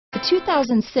The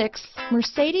 2006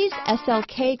 Mercedes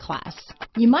SLK class.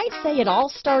 You might say it all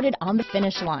started on the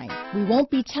finish line. We won't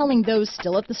be telling those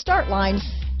still at the start line.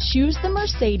 Choose the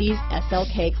Mercedes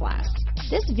SLK class.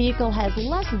 This vehicle has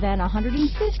less than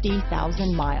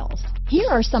 150,000 miles. Here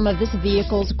are some of this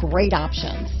vehicle's great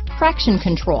options: traction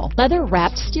control,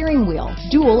 leather-wrapped steering wheel,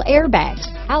 dual airbags,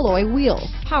 alloy wheels,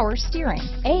 power steering,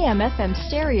 AM/FM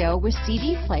stereo with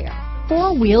CD player,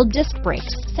 four-wheel disc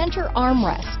brakes, center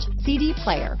armrest, CD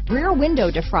player, rear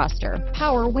window defroster,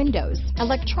 power windows,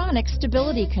 electronic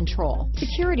stability control,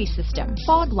 security system,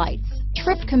 fog lights,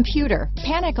 trip computer,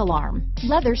 panic alarm,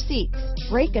 leather seats,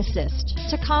 brake assist,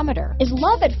 tachometer. Is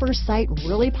love at first sight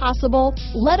really possible?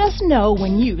 Let us know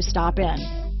when you stop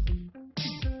in.